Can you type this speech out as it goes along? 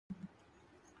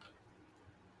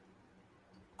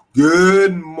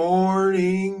Good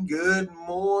morning, good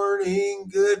morning,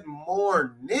 good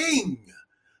morning.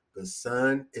 The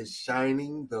sun is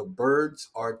shining, the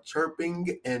birds are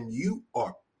chirping, and you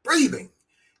are breathing.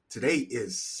 Today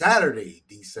is Saturday,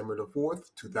 December the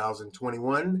 4th,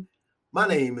 2021. My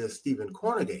name is Stephen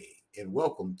Cornegay, and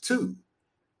welcome to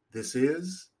This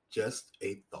Is Just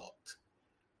a Thought.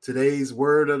 Today's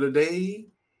word of the day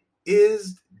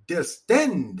is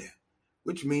distend,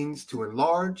 which means to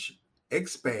enlarge,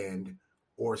 expand,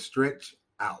 or stretch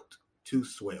out, to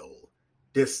swell.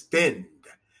 Distend.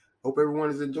 Hope everyone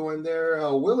is enjoying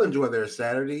will enjoy their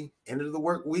Saturday. End of the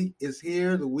work week is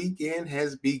here. The weekend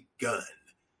has begun.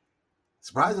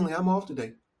 Surprisingly, I'm off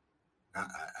today. I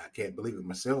can't believe it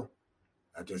myself.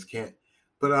 I just can't.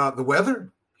 But the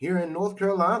weather here in North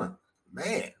Carolina,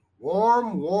 man,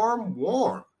 warm, warm,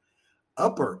 warm.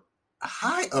 Upper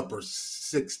high upper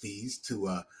 60s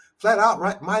to flat out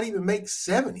right might even make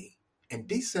 70 in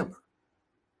December.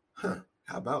 How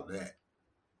about that?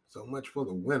 So much for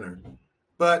the winter.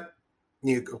 But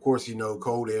of course,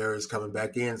 cold air is coming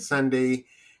back in Sunday,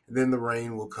 and then the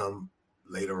rain will come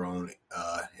later on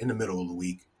in the middle of the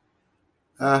week.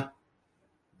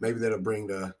 Maybe that'll bring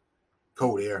the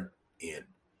cold air in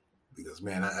because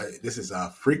man, this is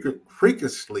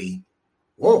freakishly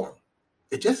warm.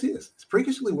 It just is. It's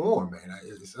freakishly warm, man.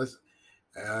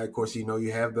 Of course,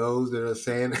 you have those that are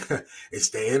saying it's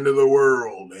the end of the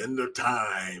world, end of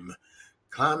time,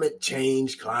 climate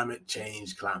change, climate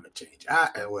change, climate change.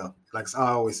 Well, like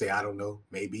I always say, I don't know,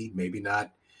 maybe, maybe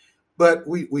not, but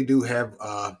we do have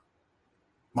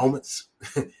moments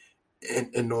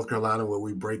in North Carolina where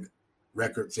we break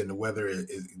records and the weather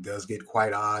it does get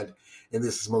quite odd, and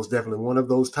this is most definitely one of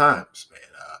those times, man.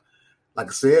 Like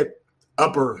I said,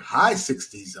 upper high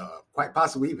 60s, quite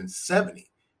possibly even 70.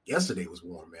 Yesterday was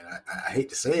warm, man. I hate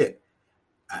to say it.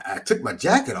 I took my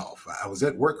jacket off. I was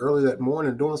at work early that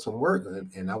morning doing some work,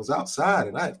 and I was outside,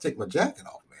 and I had to take my jacket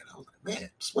off, man. I was like, man,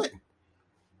 I'm sweating.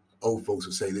 Old folks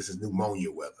would say this is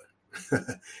pneumonia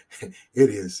weather. It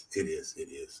is. It is. It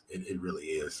is. It really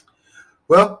is.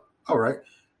 Well, all right.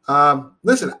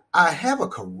 Listen, I have a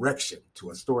correction to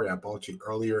a story I brought you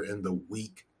earlier in the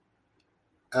week.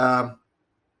 Um,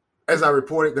 as I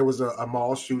reported, there was a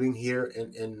mall shooting here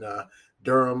in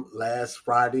Durham last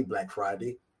Friday, Black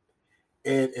Friday,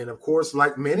 and of course,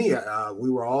 like many,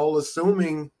 we were all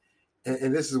assuming,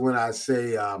 and this is when I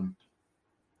say,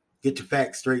 get your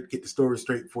facts straight, get the story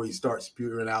straight before you start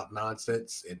spewing out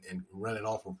nonsense and running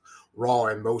off of raw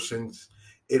emotions.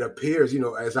 It appears,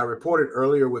 as I reported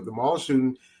earlier with the mall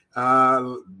shooting,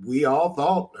 we all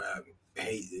thought,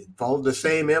 hey, it followed the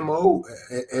same MO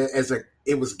as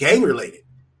it was gang related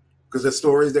because the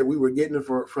stories that we were getting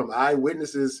from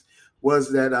eyewitnesses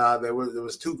was that there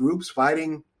was two groups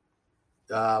fighting.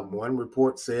 One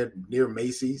report said near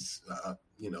Macy's,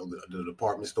 the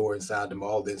department store inside the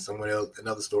mall. Then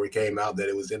another story came out that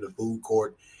it was in the food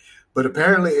court. But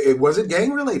apparently it wasn't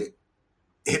gang related.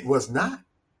 It was not.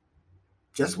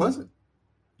 Just wasn't.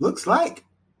 Looks like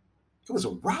it was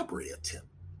a robbery attempt.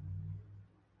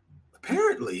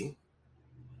 Apparently,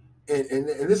 and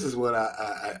this is what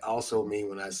I also mean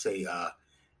when I say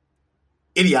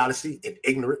idiocy and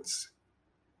ignorance.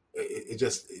 It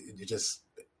just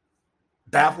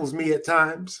baffles me at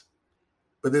times.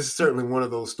 But this is certainly one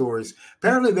of those stories.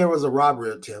 Apparently, there was a robbery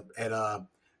attempt at a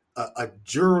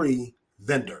jewelry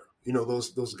vendor.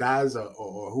 Those guys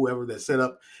or whoever that set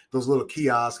up those little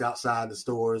kiosks outside the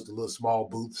stores, the little small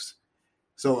booths.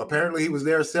 So apparently, he was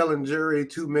there selling jewelry.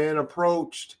 Two men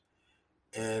approached,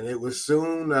 and it was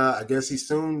soon. I guess he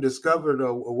soon discovered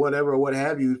or whatever or what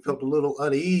have you. Felt a little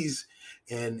unease,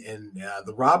 and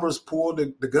the robbers pulled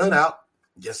the gun out.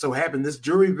 Just so happened this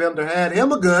jewelry vendor had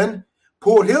him a gun,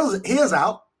 pulled his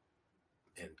out,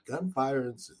 and gunfire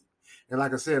ensued. And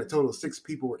like I said, a total of 6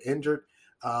 people were injured,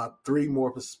 3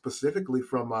 more specifically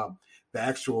from the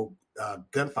actual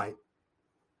gunfight.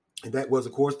 And that was,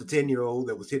 of course, the 10-year-old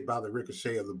that was hit by the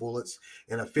ricochet of the bullets,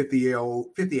 and a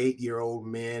 58-year-old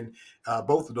man.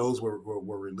 Both of those were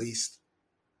released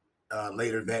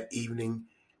later that evening.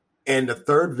 And the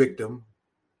third victim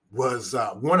was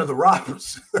one of the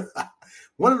robbers.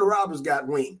 One of the robbers got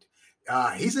winged.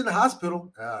 He's in the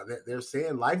hospital. They're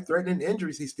saying life-threatening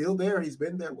injuries. He's still there. He's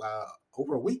been there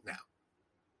over a week now.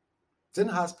 He's in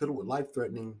the hospital with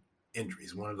life-threatening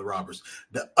injuries, one of the robbers.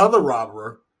 The other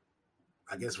robber,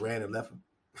 I guess, ran and left him.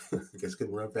 I guess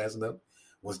couldn't run fast enough.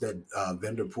 Once that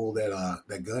vendor pulled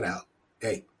that gun out.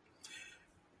 Hey.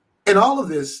 And all of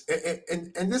this,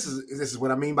 and this is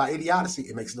what I mean by idiocy.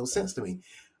 It makes no sense to me.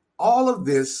 All of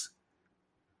this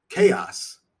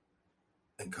chaos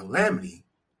and calamity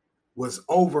was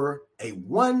over a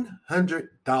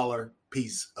 $100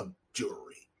 piece of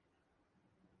jewelry.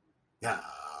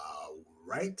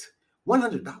 Right?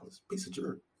 $100 piece of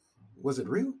jewelry. Was it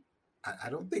real? I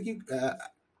don't think you.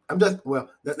 I'm just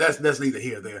that's neither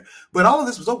here nor there. But all of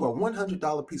this was over a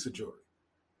 $100 piece of jewelry.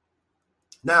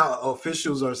 Now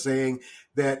officials are saying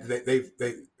that they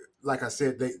like I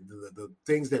said, the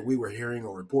things that we were hearing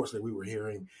or reports that we were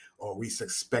hearing or we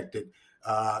suspected.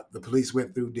 The police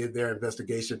went through, did their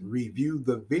investigation, reviewed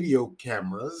the video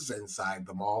cameras inside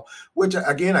the mall. Which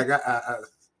again, I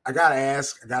gotta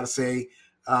ask, I gotta say,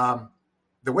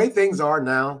 the way things are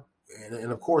now.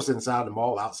 And of course, inside the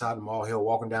mall, outside the mall, hell,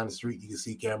 walking down the street, you can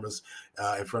see cameras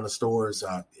in front of stores,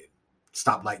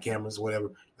 stoplight cameras,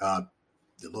 whatever,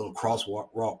 the little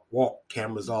crosswalk walk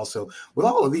cameras also. With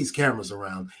all of these cameras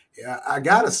around, I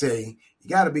got to say, you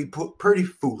got to be pretty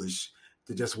foolish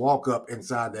to just walk up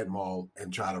inside that mall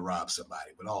and try to rob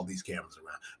somebody with all these cameras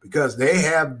around, because they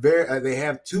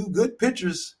have two good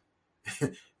pictures.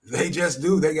 They just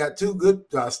do. They got two good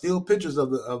still pictures of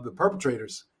the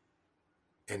perpetrators.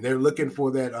 And they're looking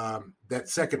for that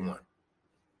second one.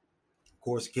 Of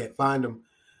course, you can't find them,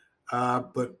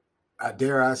 but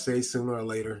dare I say, sooner or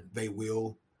later they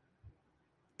will.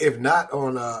 If not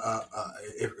on,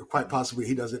 if quite possibly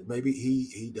he doesn't. Maybe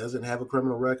he doesn't have a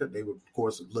criminal record. They would, of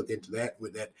course, look into that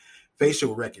with that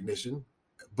facial recognition.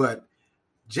 But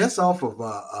just off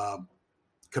of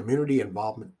community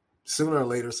involvement, sooner or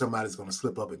later somebody's going to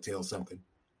slip up and tell something.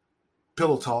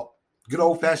 Pillow talk, good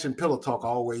old fashioned pillow talk,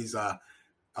 always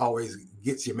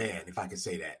gets your man, if I can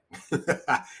say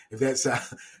that. If that's,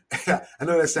 I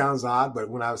know that sounds odd, but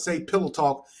when I say pillow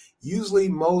talk, usually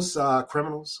most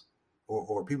criminals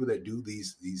or people that do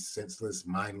these senseless,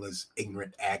 mindless,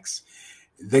 ignorant acts,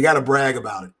 they got to brag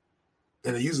about it,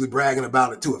 and they're usually bragging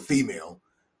about it to a female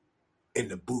in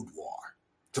the boudoir.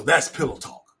 So that's pillow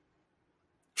talk.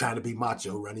 Trying to be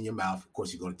macho, running your mouth. Of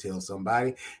course, you're going to tell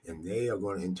somebody, and they are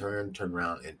going to in turn turn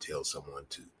around and tell someone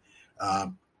too.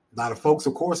 A lot of folks,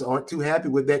 of course, aren't too happy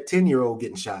with that 10-year-old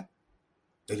getting shot.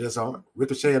 They just aren't.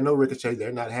 Ricochet or no Ricochet,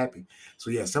 they're not happy. So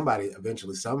yeah, somebody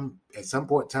eventually, at some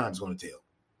point in time, is going to tell,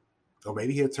 or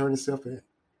maybe he'll turn himself in.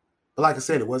 But like I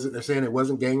said, they're saying it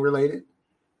wasn't gang related.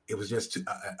 It was just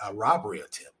a robbery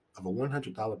attempt of a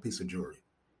 $100 piece of jewelry.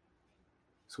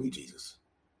 Sweet Jesus.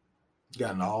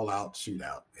 Got an all-out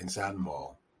shootout inside the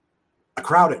mall, a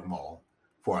crowded mall,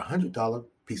 for a $100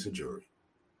 piece of jewelry.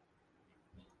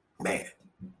 Man,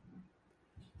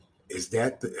 is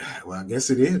that well, I guess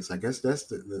it is. I guess that's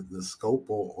the scope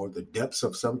or the depths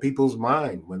of some people's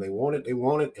mind. When they want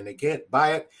it, and they can't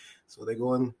buy it, so they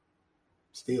go and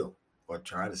steal or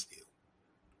try to steal.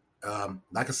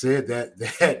 Like I said,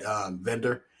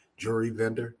 that jewelry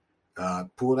vendor,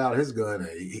 pulled out his gun.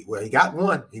 He got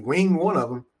one. He winged one of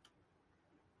them.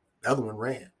 The other one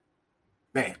ran.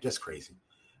 Man, just crazy.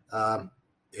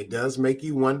 It does make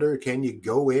you wonder, can you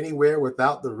go anywhere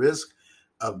without the risk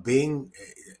of being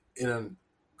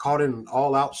caught in an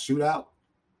all-out shootout?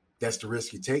 That's the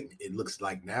risk you take. It looks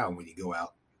like now when you go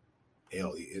out.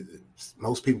 Hell,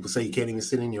 most people say you can't even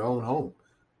sit in your own home.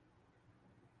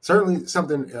 Certainly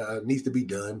something needs to be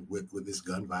done with this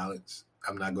gun violence.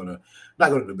 I'm not gonna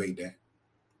debate that.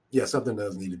 Yeah, something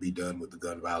does need to be done with the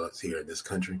gun violence here in this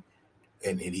country.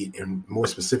 And more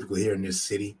specifically here in this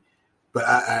city. But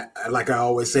I like I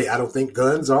always say, I don't think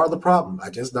guns are the problem. I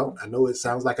just don't. I know it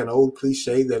sounds like an old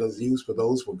cliche that is used for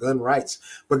those for gun rights,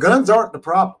 but guns aren't the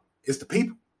problem. It's the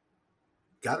people.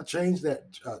 Got to change that.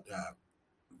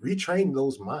 Retrain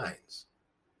those minds.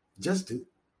 Just do.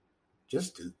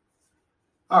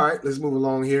 All right, let's move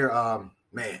along here.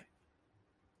 Man,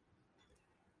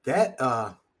 that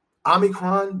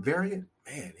Omicron variant,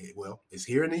 man, it's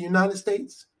here in the United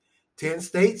States. 10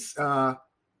 states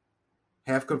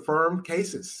have confirmed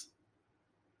cases.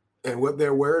 And what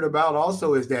they're worried about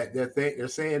also is that they're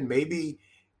saying maybe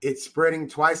it's spreading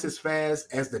twice as fast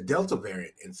as the Delta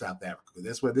variant in South Africa.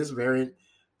 That's where this variant,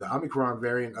 the Omicron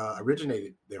variant,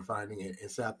 originated. They're finding it in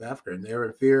South Africa, and they're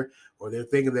in fear, or they're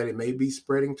thinking that it may be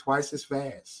spreading twice as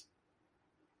fast.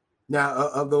 Now,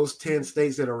 of those 10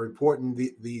 states that are reporting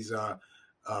the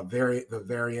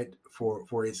variant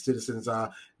for its citizens,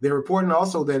 they're reporting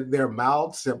also that there are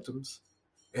mild symptoms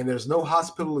and there's no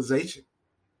hospitalization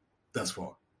thus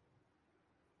far.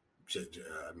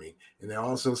 I mean, and they're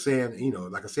also saying,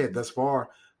 like I said, thus far,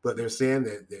 but they're saying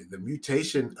that the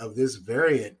mutation of this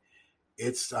variant,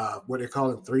 it's what they're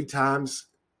calling 3 times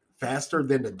faster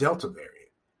than the Delta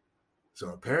variant. So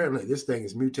apparently this thing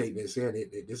is mutating. They're saying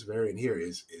this variant here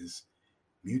is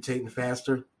mutating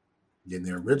faster than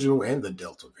the original and the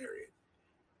Delta variant.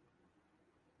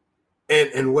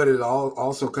 And what it all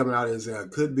also coming out is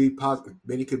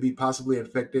many could be possibly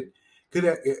infected.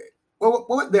 Well,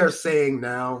 what they're saying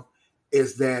now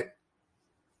is that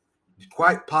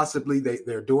quite possibly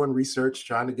they're doing research,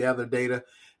 trying to gather data.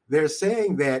 They're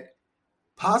saying that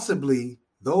possibly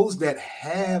those that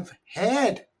have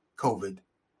had COVID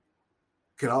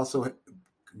could also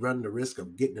run the risk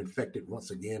of getting infected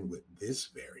once again with this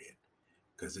variant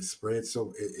because it spreads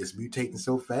it's mutating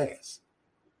so fast.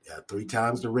 3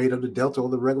 times the rate of the Delta or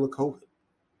the regular COVID.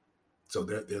 So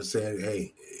they're saying,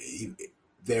 hey,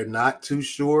 they're not too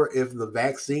sure if the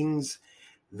vaccines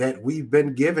that we've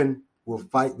been given will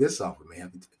fight this off.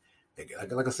 Man,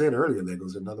 like I said earlier, there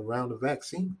goes another round of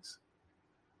vaccines.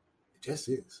 It just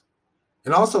is.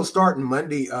 And also starting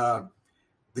Monday, the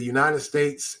United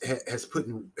States has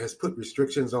put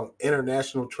restrictions on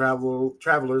international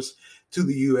travelers to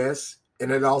the U.S.,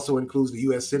 and it also includes the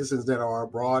U.S. citizens that are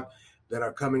abroad that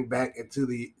are coming back into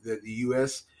the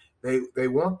U.S. They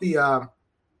want the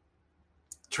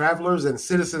travelers and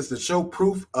citizens to show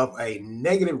proof of a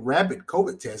negative rapid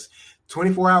COVID test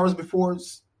 24 hours before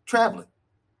traveling,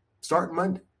 starting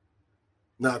Monday.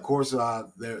 Now, of course,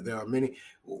 there are many.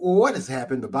 What has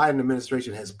happened? The Biden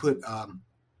administration has put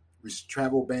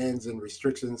travel bans and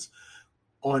restrictions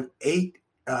on 8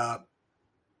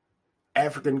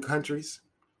 African countries,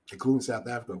 including South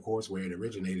Africa, of course, where it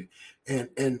originated.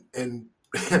 And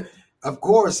of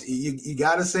course, you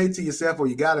got to say to yourself, or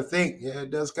you got to think, yeah,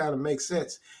 it does kind of make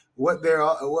sense. What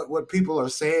people are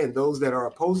saying, those that are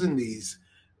opposing these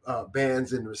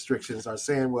bans and restrictions are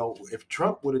saying, well, if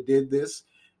Trump would have did this,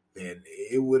 then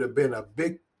it would have been a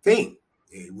big thing.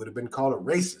 It would have been called a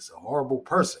racist, a horrible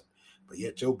person. But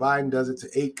yet Joe Biden does it to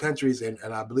 8 countries, and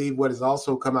I believe what has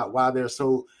also come out why they're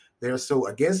so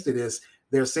against it is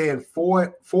they're saying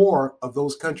four of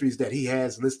those countries that he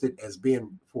has listed as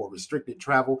being for restricted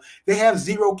travel, they have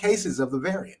 0 cases of the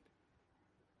variant.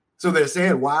 So they're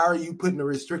saying, why are you putting a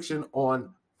restriction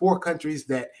on 4 countries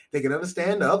that they can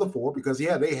understand the other 4 because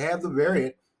they have the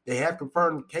variant, they have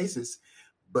confirmed cases,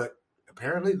 but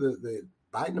apparently the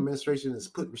Biden administration has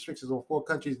put restrictions on 4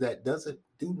 countries that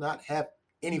do not have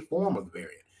any form of the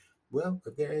variant. Well,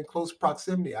 if they're in close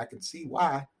proximity, I can see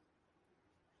why.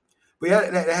 But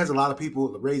yeah, that has a lot of people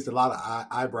raised a lot of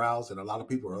eyebrows, and a lot of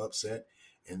people are upset,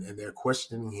 and they're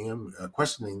questioning him,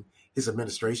 questioning his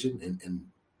administration and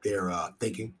their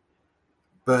thinking.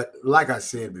 But like I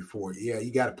said before, yeah,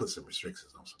 you got to put some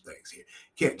restrictions on some things here.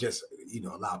 You can't just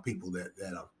allow people that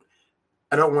are.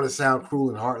 I don't want to sound cruel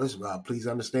and heartless. Please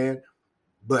understand,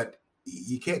 but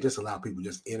you can't just allow people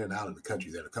just in and out of the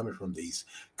country that are coming from these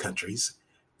countries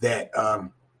that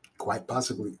quite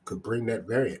possibly could bring that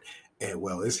variant. And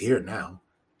well, it's here now.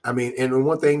 I mean, and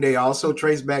one thing they also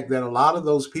trace back that a lot of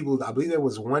those people, I believe there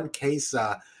was one case,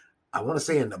 I want to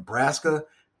say in Nebraska,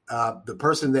 the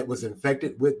person that was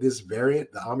infected with this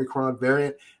variant, the Omicron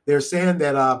variant, they're saying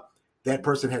that that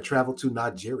person had traveled to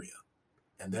Nigeria,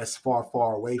 and that's far,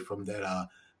 far away from that.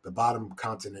 The bottom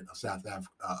continent of South Africa,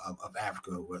 of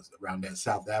Africa, was around that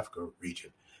South Africa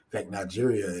region. In fact,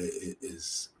 Nigeria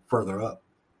is further up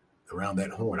around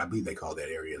that Horn. I believe they call that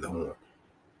area the Horn.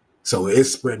 So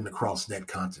it's spreading across that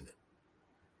continent.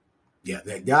 Yeah,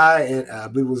 that guy, and I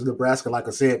believe it was Nebraska. Like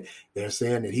I said, they're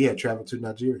saying that he had traveled to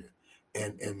Nigeria,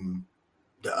 and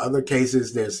the other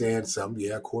cases they're saying some,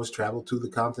 yeah, of course, traveled to the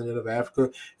continent of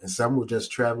Africa, and some were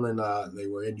just traveling. They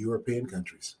were in European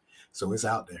countries. So it's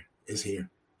out there. It's here.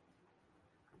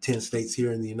 10 states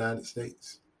here in the United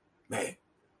States. Man,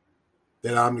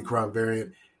 that Omicron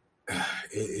variant,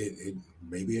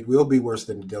 maybe it will be worse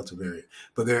than the Delta variant.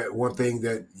 But one thing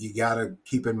that you got to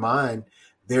keep in mind,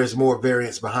 there's more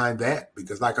variants behind that,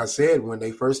 because like I said, when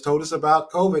they first told us about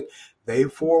COVID, they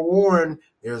forewarned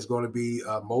there's going to be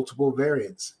multiple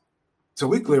variants. So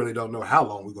we clearly don't know how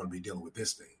long we're going to be dealing with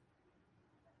this thing.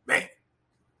 Man,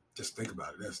 just think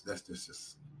about it. That's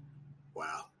just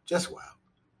wow. Just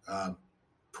wow.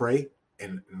 Pray,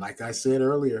 and like I said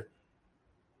earlier,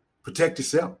 protect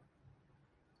yourself.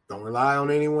 Don't rely on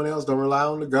anyone else. Don't rely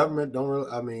on the government.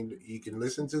 You can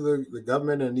listen to the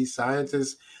government and these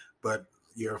scientists, but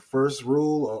your first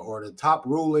rule or the top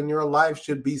rule in your life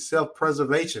should be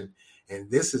self-preservation.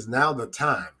 And this is now the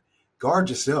time. Guard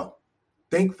yourself.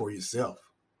 Think for yourself.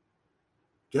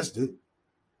 Just do.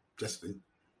 Just do.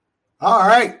 All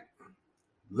right.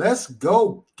 Let's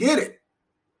go get it.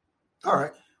 All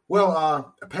right.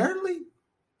 Well, apparently,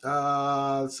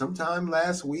 sometime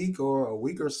last week or a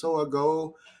week or so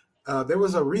ago, there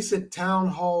was a recent town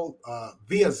hall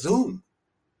via Zoom,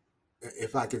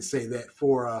 if I could say that,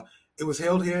 it was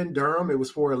held here in Durham. It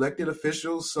was for elected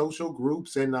officials, social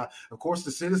groups, and of course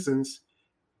the citizens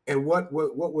And what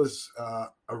was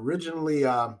originally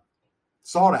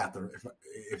sought after,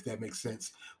 if that makes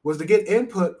sense, was to get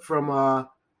input from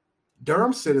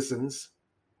Durham citizens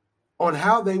on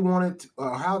how they wanted,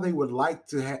 how they would like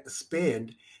to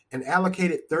spend, and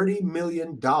allocated $30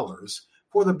 million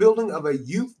for the building of a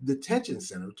youth detention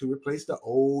center to replace the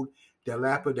old,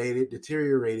 dilapidated,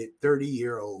 deteriorated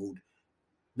 30-year-old,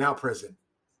 now present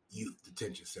youth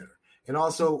detention center. And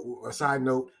also, a side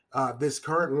note, this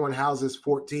current one houses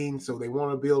 14, so they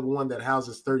want to build one that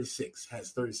houses 36,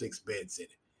 has 36 beds in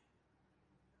it.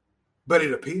 But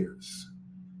it appears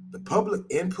the public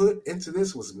input into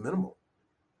this was minimal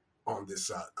on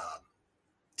this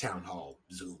town hall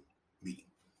Zoom meeting.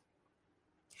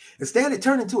 Instead, it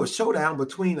turned into a showdown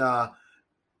between a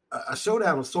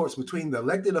showdown of sorts between the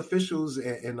elected officials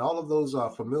and all of those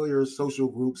familiar social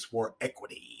groups for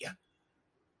equity.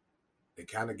 They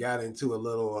kind of got into a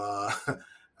little,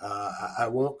 I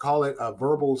won't call it a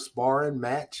verbal sparring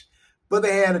match, but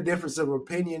they had a difference of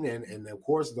opinion. And of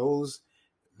course, those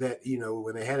that,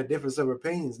 when they had a difference of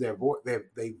opinions,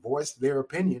 they voiced their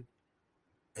opinion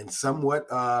and somewhat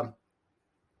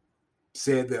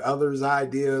said the other's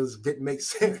ideas didn't make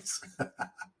sense.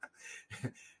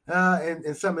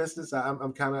 In some instances,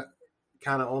 I'm kind of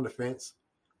on the fence,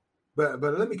 but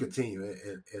let me continue,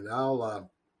 and I'll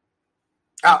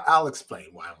explain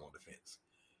why I'm on the fence.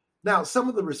 Now, some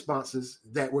of the responses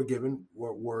that were given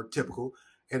were typical,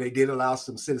 and they did allow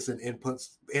some citizen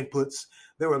inputs.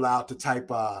 They were allowed to type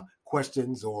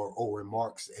questions or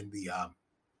remarks in the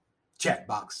chat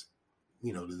box,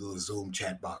 the little Zoom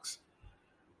chat box.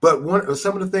 But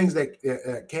some of the things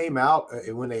that came out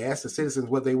when they asked the citizens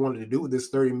what they wanted to do with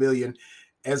this $30 million,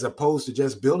 as opposed to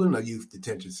just building a youth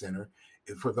detention center,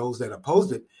 for those that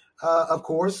opposed it, of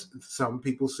course, some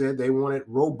people said they wanted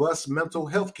robust mental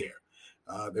health care.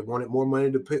 They wanted more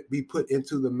money to be put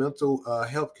into the mental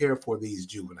health care for these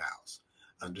juveniles.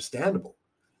 Understandable.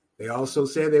 They also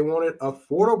said they wanted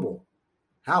affordable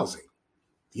housing,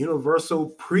 universal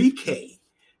pre-K.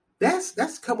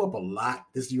 That's come up a lot,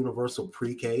 this universal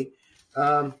pre-K.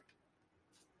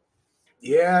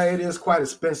 Yeah, it is quite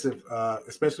expensive,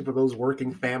 especially for those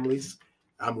working families.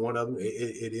 I'm one of them.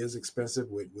 It is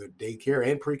expensive with daycare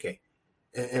and pre-K.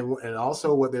 And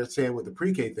also what they're saying with the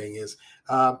pre-K thing is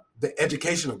the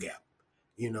educational gap.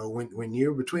 When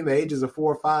you're between the ages of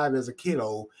 4 or 5 as a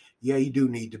kiddo, yeah, you do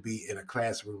need to be in a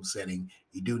classroom setting.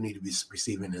 You do need to be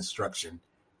receiving instruction.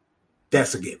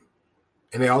 That's a given.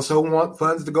 And they also want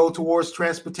funds to go towards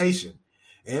transportation.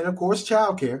 And, of course,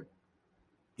 childcare.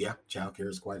 Yeah, childcare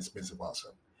is quite expensive also.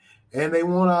 And they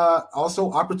want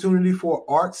also opportunity for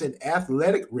arts and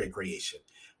athletic recreation,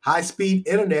 high-speed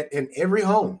internet in every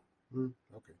home.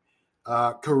 Okay.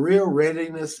 Career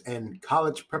readiness and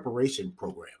college preparation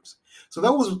programs. So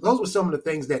those were some of the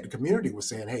things that the community was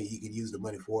saying, hey, you can use the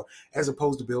money for, as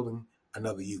opposed to building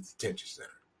another youth detention center.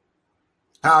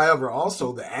 However,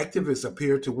 also the activists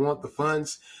appear to want the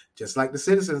funds, just like the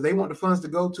citizens, they want the funds to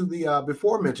go to the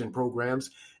before mentioned programs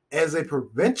as a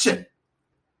prevention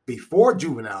before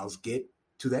juveniles get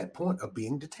to that point of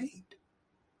being detained.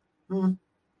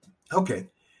 Okay.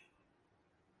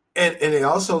 And they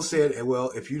also said,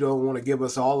 well, if you don't want to give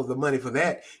us all of the money for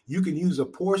that, you can use a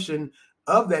portion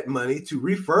of that money to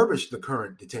refurbish the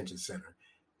current detention center.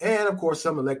 And of course,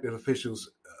 some elected officials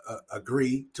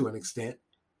agree to an extent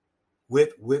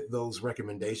with those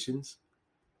recommendations,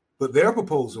 but their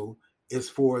proposal is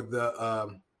for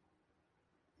the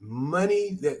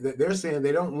money that they're saying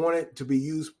they don't want it to be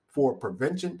used for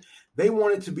prevention. They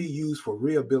want it to be used for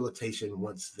rehabilitation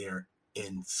once they're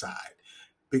inside.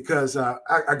 Because I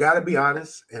got to be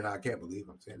honest, and I can't believe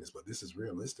I'm saying this, but this is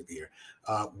realistic here.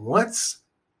 Once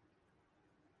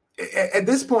at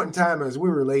this point in time, as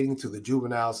we're relating to the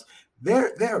juveniles,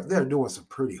 they're doing some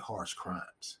pretty harsh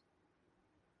crimes.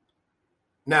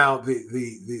 Now,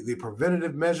 the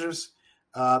preventative measures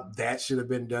that should have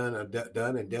been done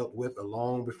and dealt with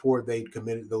long before they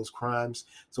committed those crimes.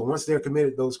 So once they're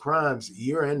committed those crimes,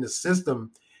 you're in the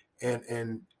system,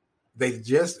 and they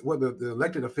just the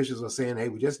elected officials are saying, hey,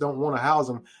 we just don't want to house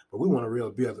them, but we want to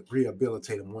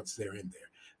rehabilitate them once they're in there.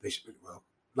 They should, well,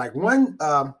 like one.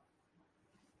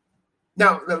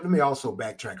 Now, let me also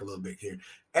backtrack a little bit here.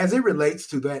 As it relates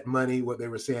to that money, what they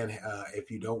were saying,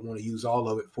 if you don't want to use all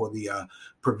of it for the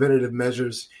preventative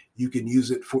measures, you can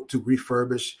use it to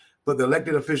refurbish. But the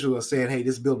elected officials are saying, hey,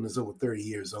 this building is over 30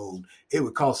 years old. It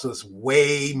would cost us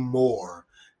way more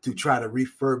to try to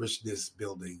refurbish this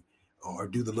building or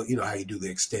do how you do the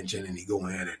extension and you go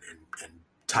in and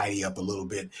tidy up a little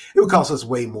bit. It would cost us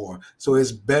way more. So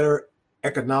it's better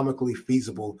economically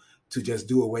feasible to just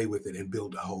do away with it and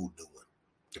build a whole new one.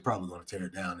 They're probably going to tear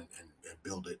it down and and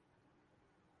build it,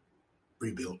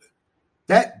 rebuild it.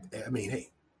 That, I mean,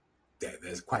 hey,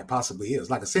 that's quite possibly is.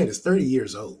 Like I said, it's 30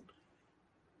 years old.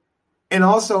 And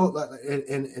also,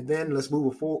 and then let's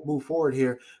move forward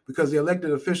here, because the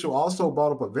elected official also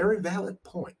brought up a very valid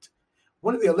point.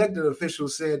 One of the elected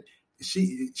officials said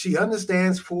she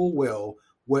understands full well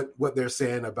what they're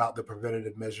saying about the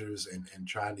preventative measures and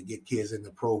trying to get kids in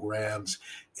the programs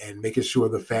and making sure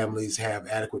the families have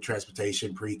adequate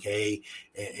transportation, pre-K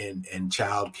and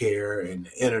child care and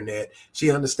internet.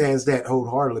 She understands that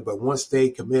wholeheartedly, but once they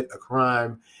commit a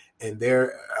crime and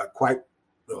they're quite,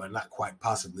 well, not quite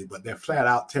possibly, but they're flat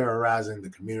out terrorizing the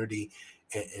community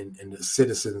and the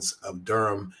citizens of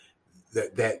Durham,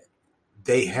 that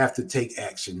they have to take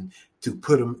action to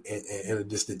put them in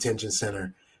this detention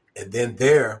center. And then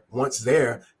once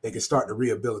there, they can start the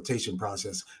rehabilitation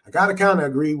process. I got to kind of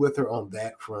agree with her on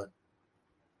that front,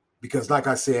 because like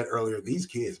I said earlier, these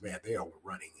kids, man, they are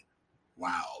running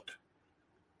wild.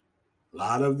 A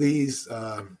lot of these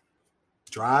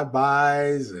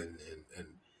drive-bys and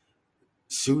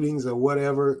shootings or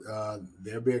whatever,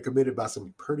 they're being committed by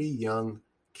some pretty young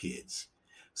kids.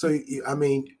 So, I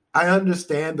mean, I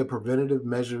understand the preventative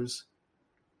measures.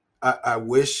 I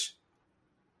wish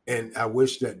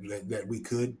that we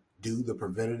could do the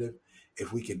preventative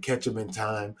if we could catch them in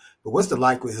time. But what's the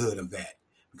likelihood of that?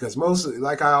 Because mostly,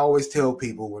 like I always tell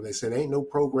people when they say there ain't no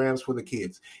programs for the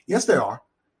kids. Yes, there are.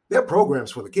 There are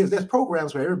programs for the kids. There's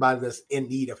programs for everybody that's in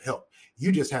need of help.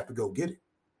 You just have to go get it.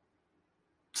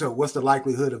 So what's the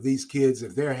likelihood of these kids,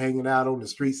 if they're hanging out on the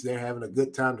streets, they're having a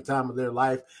good time, the time of their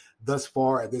life thus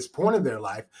far at this point in their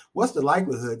life, what's the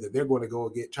likelihood that they're going to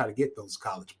go try to get those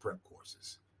college prep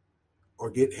courses or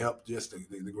get help just to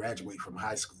graduate from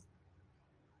high school?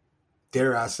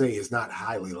 Dare I say, it's not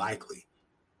highly likely.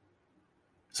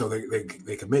 So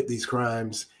they commit these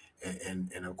crimes, and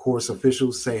of course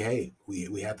officials say, hey,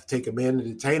 we have to take them in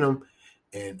and detain them,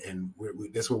 and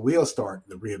that's when we'll start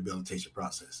the rehabilitation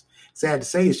process. Sad to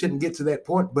say, it shouldn't get to that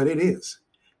point, but it is.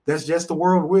 That's just the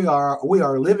world we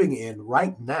are living in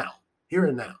right now, here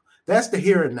and now. That's the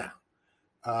here and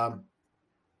now.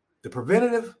 The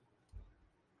preventative,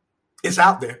 it's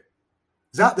out there.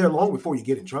 It's out there long before you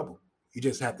get in trouble. You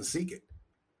just have to seek it.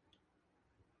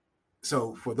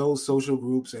 So for those social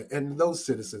groups and those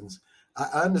citizens,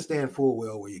 I understand full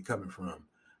well where you're coming from.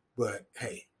 But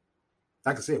hey,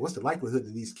 like I said, what's the likelihood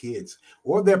that these kids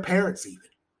or their parents even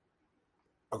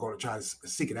are going to try to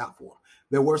seek it out for them?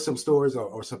 There were some stories,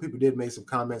 or some people did make some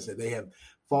comments that they have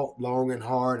fought long and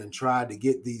hard and tried to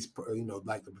get these,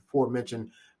 like the before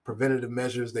mentioned preventative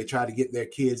measures. They tried to get their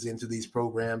kids into these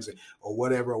programs or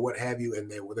whatever, or what have you,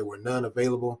 and there were none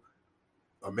available.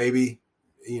 Or maybe,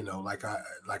 like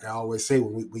I always say,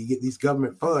 when we get these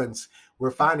government funds,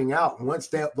 we're finding out once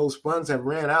those funds have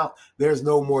ran out, there's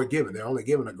no more given. They're only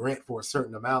given a grant for a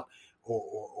certain amount,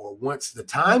 or once the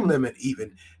time limit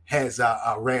even has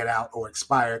ran out or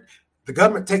expired, the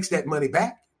government takes that money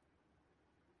back.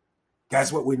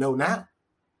 That's what we know now.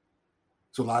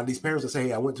 So a lot of these parents will say,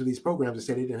 hey, I went to these programs and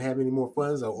said they didn't have any more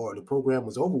funds, or the program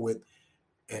was over with,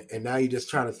 and now you're just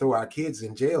trying to throw our kids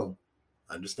in jail.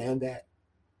 Understand that.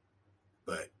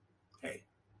 But hey,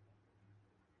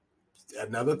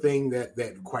 another thing that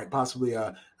quite possibly,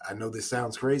 I know this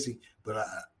sounds crazy, but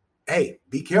hey,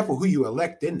 be careful who you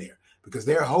elect in there, because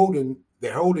they're holding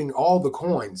all the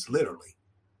coins, literally.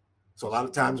 So a lot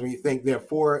of times when you think they're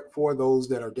for those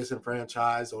that are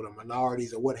disenfranchised or the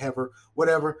minorities or whatever,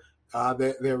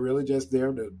 they're really just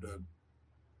there to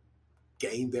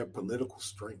gain their political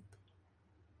strength.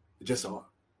 They just are.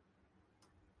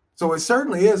 So it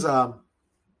certainly is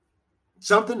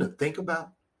something to think about,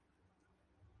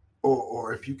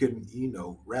 or if you can,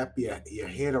 wrap your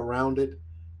head around it.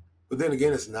 But then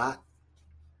again, it's not,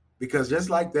 because just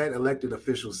like that elected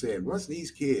official said, once these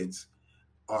kids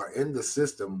are in the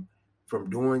system from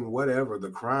doing whatever the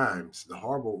crimes, the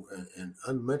horrible and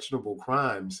unmentionable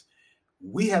crimes,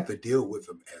 we have to deal with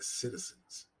them as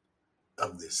citizens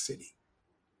of this city.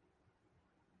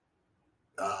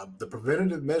 The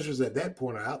preventative measures at that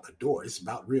point are out the door. It's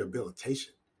about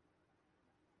rehabilitation.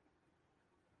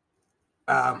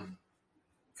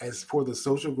 As for the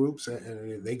social groups,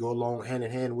 and they go along hand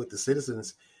in hand with the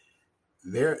citizens,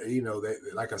 they're,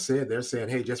 like I said, they're saying,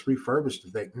 hey, just refurbish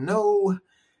the thing. No,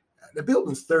 the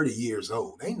building's 30 years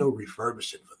old. Ain't no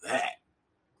refurbishing for that.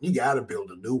 You got to build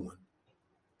a new one.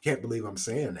 Can't believe I'm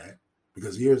saying that,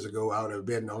 because years ago I would have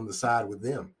been on the side with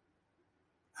them.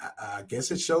 I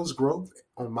guess it shows growth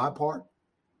on my part,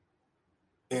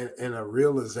 and a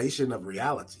realization of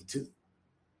reality too.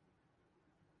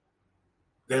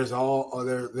 There's a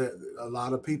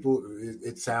lot of people.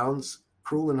 It sounds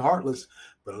cruel and heartless,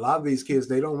 but a lot of these kids,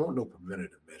 they don't want no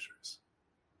preventative measures.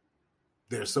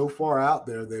 They're so far out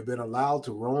there, they've been allowed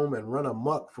to roam and run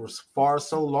amok for far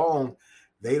so long,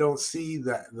 they don't see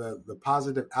the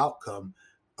positive outcome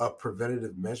of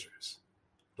preventative measures.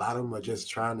 A lot of them are just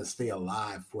trying to stay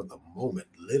alive for the moment,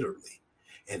 literally.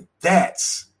 And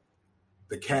that's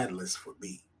the catalyst for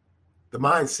me, the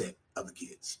mindset of the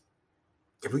kids.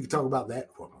 If we could talk about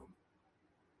that for a moment.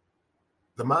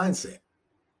 The mindset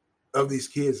of these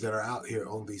kids that are out here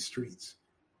on these streets.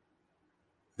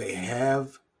 They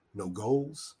have no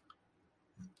goals.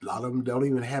 A lot of them don't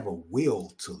even have a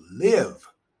will to live.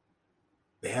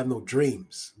 They have no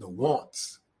dreams, no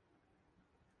wants.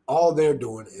 All they're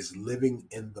doing is living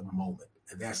in the moment.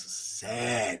 And that's a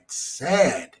sad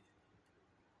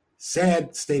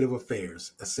state of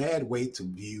affairs, a sad way to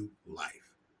view life.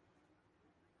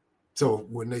 So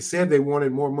when they said they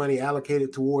wanted more money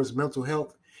allocated towards mental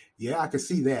health, yeah, I can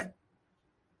see that.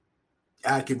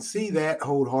 I can see that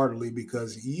wholeheartedly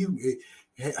because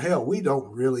hell, we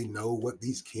don't really know what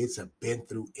these kids have been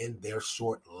through in their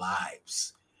short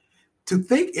lives.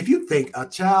 If you think a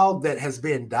child that has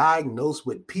been diagnosed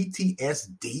with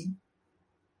PTSD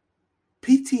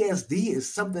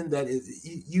is something that is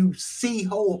you see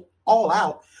all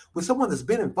out with someone that's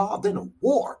been involved in a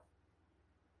war.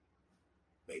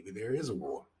 Maybe there is a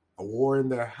war in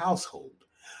their household,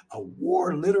 a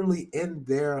war literally in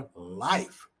their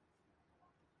life.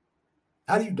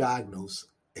 How do you diagnose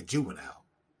a juvenile?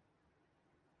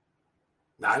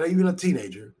 Not even a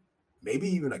teenager, maybe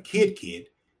even a kid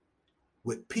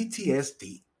with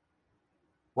PTSD.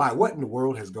 Why? What in the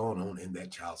world has gone on in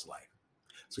that child's life?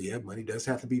 So yeah, money does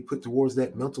have to be put towards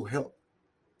that mental health.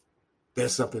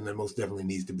 That's something that most definitely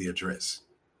needs to be addressed.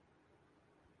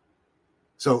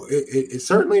 So it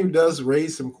certainly does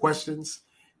raise some questions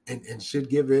and should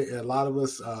give a lot of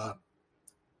us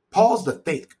pause to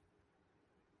think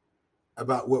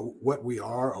about what we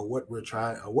are or what we're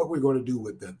trying or what we're going to do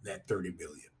with that 30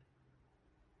 billion.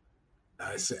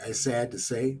 It's sad to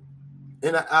say,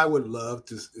 and I would love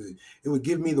to. It would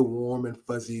give me the warm and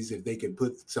fuzzies if they could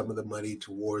put some of the money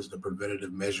towards the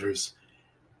preventative measures,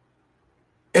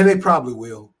 and they probably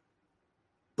will.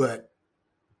 But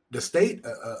the state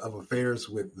of affairs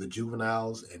with the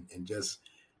juveniles and just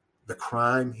the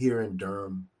crime here in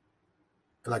Durham,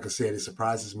 and like I said, it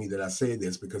surprises me that I say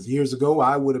this because years ago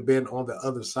I would have been on the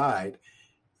other side.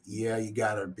 Yeah, you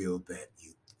got to build that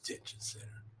youth detention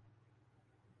center.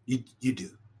 You do.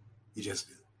 You just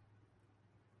do.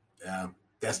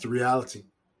 That's the reality.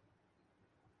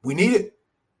 We need it.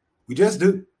 We just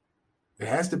do. It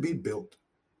has to be built.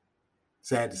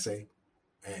 Sad to say.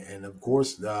 And of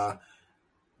course,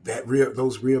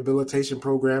 those rehabilitation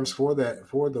programs for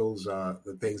those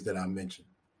the things that I mentioned.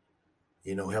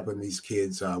 Helping these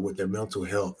kids with their mental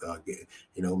health.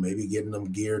 Maybe getting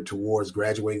them geared towards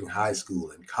graduating high school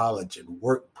and college and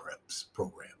work preps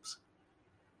programs.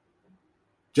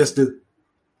 Just do.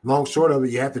 Long short of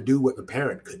it, you have to do what the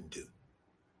parent couldn't do.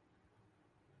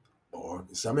 Or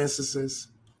in some instances,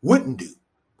 wouldn't do.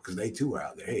 Because they too are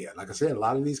out there. Hey, like I said, a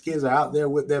lot of these kids are out there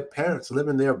with their parents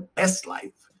living their best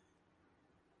life.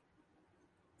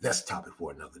 That's a topic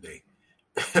for another day.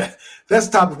 That's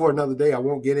a topic for another day. I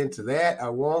won't get into that.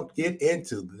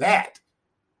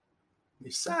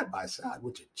 You're side by side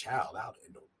with your child out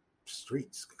in the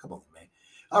streets. Come on, man.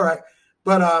 All right.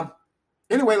 But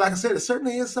anyway, like I said, it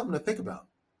certainly is something to think about.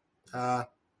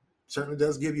 Certainly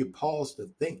does give you pause to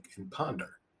think and ponder.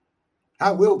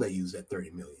 How will they use that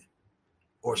 30 million?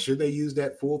 Or should they use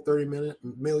that full 30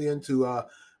 million to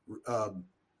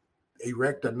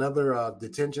erect another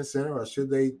detention center, or should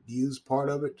they use part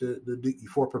of it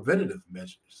for preventative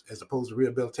measures as opposed to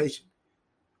rehabilitation?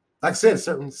 Like I said, it's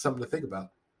certainly something to think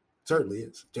about. Certainly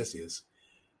is. Just is.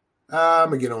 I'm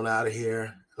going to get on out of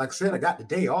here. Like I said, I got the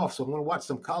day off, so I'm going to watch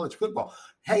some college football.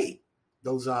 Hey,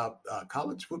 those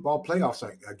college football playoffs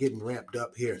are getting ramped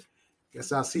up here.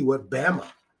 Guess I'll see what Bama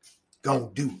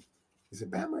going to do. Is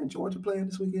it Bama and Georgia playing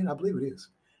this weekend? I believe it is.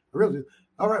 I really do.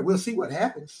 All right, we'll see what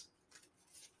happens.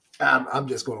 I'm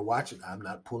just going to watch it. I'm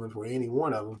not pulling for any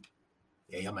one of them.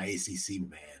 Hey, I'm an ACC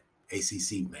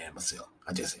man myself.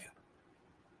 I just am.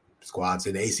 Squads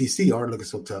in the ACC aren't looking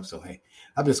so tough, so hey,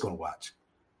 I'm just going to watch.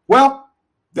 Well,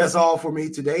 that's all for me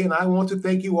today, and I want to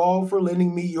thank you all for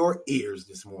lending me your ears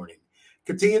this morning.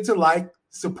 Continue to like,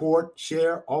 support,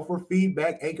 share, offer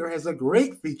feedback. Anchor has a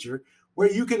great feature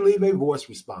where you can leave a voice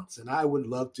response, and I would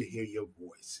love to hear your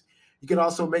voice. You can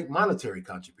also make monetary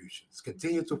contributions.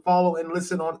 Continue to follow and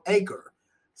listen on Anchor,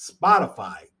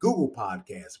 Spotify, Google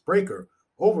Podcasts, Breaker,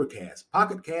 Overcast,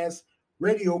 Pocket Cast,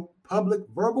 Radio Public,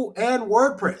 Verbal, and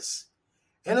WordPress.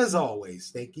 And as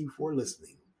always, thank you for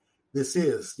listening. This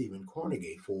is Stephen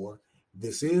Cornegay for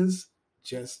This Is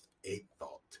Just a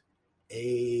Thought.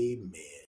 Amen.